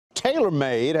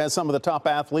TaylorMade has some of the top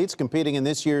athletes competing in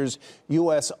this year's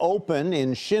U.S. Open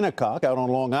in Shinnecock out on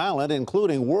Long Island,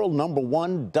 including world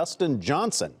 #1 Dustin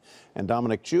Johnson. And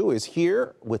Dominic Chu is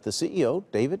here with the CEO,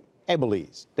 David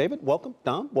Abeles. David, welcome.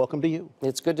 Dom, welcome to you.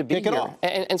 It's good to be here. Off.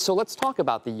 And so let's talk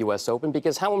about the U.S. Open,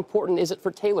 because how important is it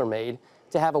for TaylorMade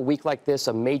to have a week like this,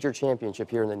 a major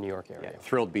championship here in the New York area? Yeah,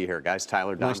 thrilled to be here, guys.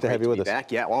 Tyler, Dom, nice to have you with us. Back.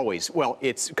 Yeah, always. Well,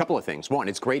 it's a couple of things. One,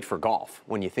 it's great for golf.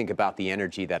 When you think about the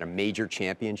energy that a major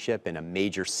championship in a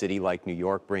major city like New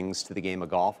York brings to the game of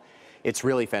golf, it's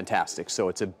really fantastic. So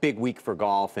it's a big week for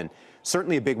golf, and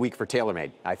certainly a big week for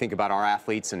TaylorMade. I think about our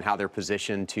athletes and how they're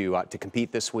positioned to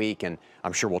compete this week, and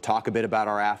I'm sure we'll talk a bit about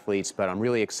our athletes, but I'm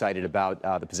really excited about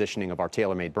the positioning of our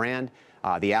TaylorMade brand,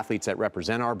 the athletes that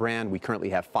represent our brand. We currently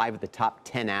have 5 of the top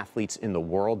 10 athletes in the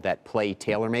world that play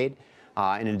TaylorMade.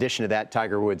 In addition to that,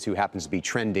 Tiger Woods, who happens to be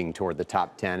trending toward the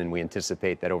top 10, and we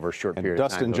anticipate that over a short period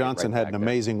of time. Dustin Johnson had an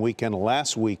amazing weekend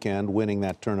last weekend, winning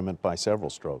that tournament by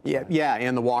several strokes. Yeah, yeah,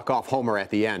 and the walk-off homer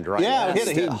at the end, right? Yeah,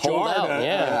 he jarred.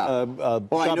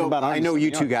 Well, I know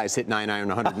you two guys hit 9-iron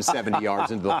 170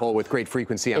 yards into the hole with great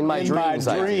frequency. In my dreams,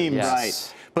 yes.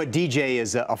 Right. But DJ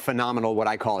is a phenomenal, what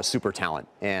I call a super talent.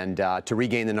 And to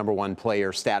regain the #1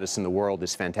 player status in the world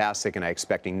is fantastic, and I'm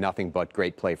expecting nothing but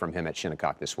great play from him at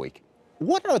Shinnecock this week.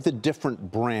 What are the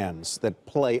different brands that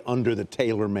play under the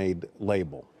TaylorMade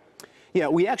label? Yeah,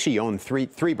 we actually own three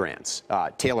brands,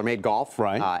 TaylorMade Golf,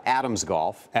 right. Adams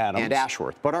Golf, and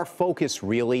Ashworth. But our focus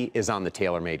really is on the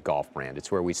TaylorMade Golf brand.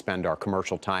 It's where we spend our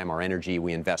commercial time, our energy,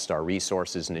 we invest our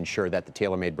resources and ensure that the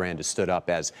TaylorMade brand is stood up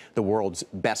as the world's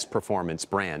best performance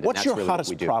brand. What's your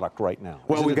hottest product right now?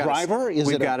 Well, we've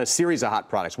got a series of hot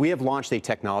products. We have launched a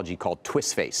technology called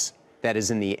Twist Face that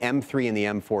is in the M3 and the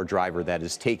M4 driver that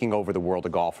is taking over the world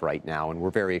of golf right now, and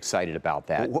we're very excited about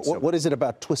that. What is it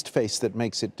about Twist Face that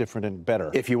makes it different and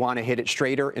better? If you want to hit it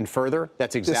straighter and further,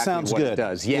 that's exactly what it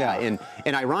does. Yeah, and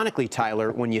ironically,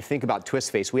 Tyler, when you think about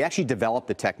Twist Face, we actually developed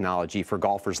the technology for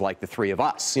golfers like the three of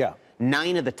us. Yeah.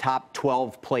 9 of the top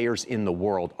 12 players in the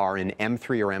world are in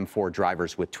M3 or M4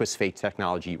 drivers with Twist Face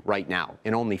technology right now,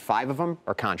 and only 5 of them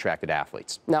are contracted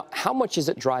athletes. Now, how much is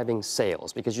it driving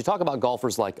sales? Because you talk about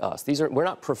golfers like us. We're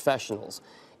not professionals.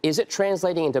 Is it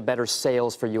translating into better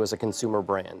sales for you as a consumer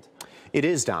brand? It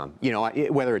is, Dom. You know,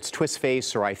 whether it's Twist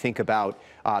Face or I think about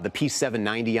the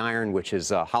P790 iron, which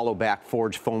is a hollow back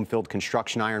forged foam-filled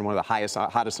construction iron, one of the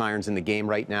hottest irons in the game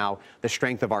right now, the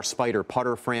strength of our Spider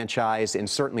putter franchise, and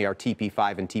certainly our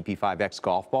TP5 and TP5X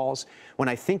golf balls. When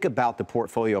I think about the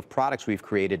portfolio of products we've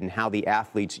created and how the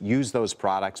athletes use those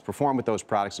products, perform with those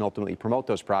products, and ultimately promote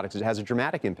those products, it has a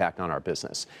dramatic impact on our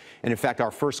business. And in fact,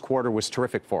 our first quarter was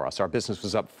terrific for us. Our business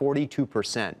was up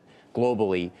 42%.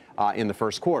 Globally in the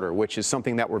first quarter, which is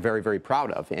something that we're very, very proud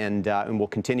of, and we'll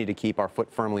continue to keep our foot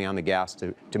firmly on the gas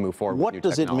to move forward. What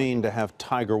does it mean to have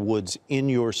Tiger Woods in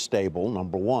your stable,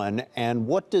 #1, and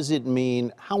what does it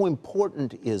mean, how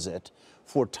important is it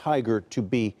for Tiger to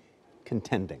be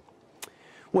contending?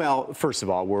 Well, first of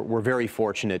all, we're very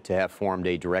fortunate to have formed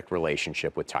a direct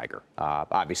relationship with Tiger.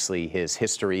 Obviously, his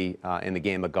history in the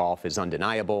game of golf is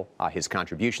undeniable. His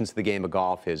contributions to the game of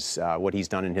golf, what he's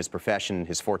done in his profession,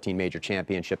 his 14 major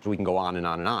championships, we can go on and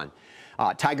on and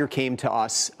on. Tiger came to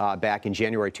us back in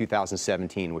January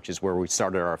 2017, which is where we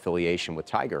started our affiliation with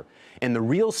Tiger. And the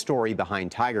real story behind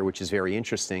Tiger, which is very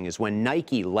interesting, is when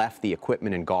Nike left the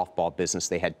equipment and golf ball business,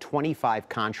 they had 25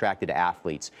 contracted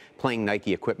athletes playing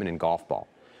Nike equipment and golf ball.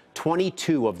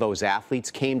 22 of those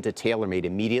athletes came to TaylorMade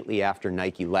immediately after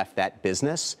Nike left that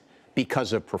business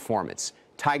because of performance.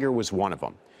 Tiger was one of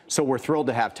them. So we're thrilled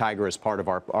to have Tiger as part of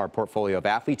our portfolio of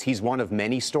athletes. He's one of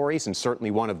many stories and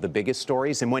certainly one of the biggest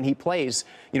stories. And when he plays,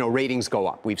 you know, ratings go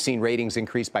up. We've seen ratings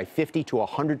increase by 50 to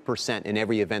 100% in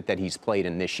every event that he's played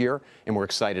in this year. And we're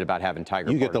excited about having Tiger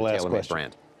part of the TaylorMade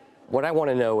brand. What I want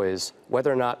to know is whether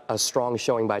or not a strong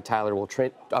showing by Tiger will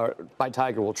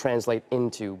translate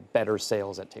into better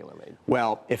sales at TaylorMade.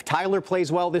 Well, if Tyler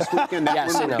plays well this weekend, that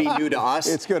wouldn't be new to us.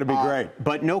 It's going to be great.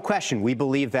 But no question, we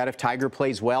believe that if Tiger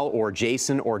plays well, or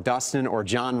Jason, or Dustin, or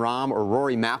John Rahm, or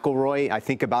Rory McIlroy, I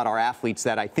think about our athletes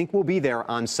that I think will be there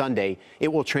on Sunday,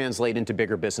 it will translate into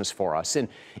bigger business for us.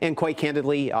 And quite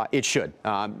candidly, it should.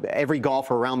 Every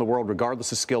golfer around the world,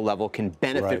 regardless of skill level, can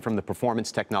benefit from the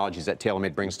performance technologies that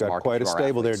TaylorMade brings to market. Quite a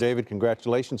stable there, David.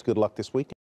 Congratulations. Good luck this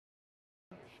weekend.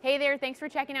 Hey there, thanks for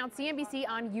checking out CNBC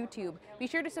on YouTube. Be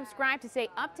sure to subscribe to stay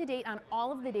up to date on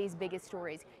all of the day's biggest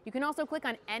stories. You can also click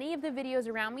on any of the videos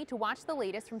around me to watch the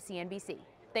latest from CNBC.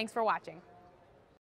 Thanks for watching.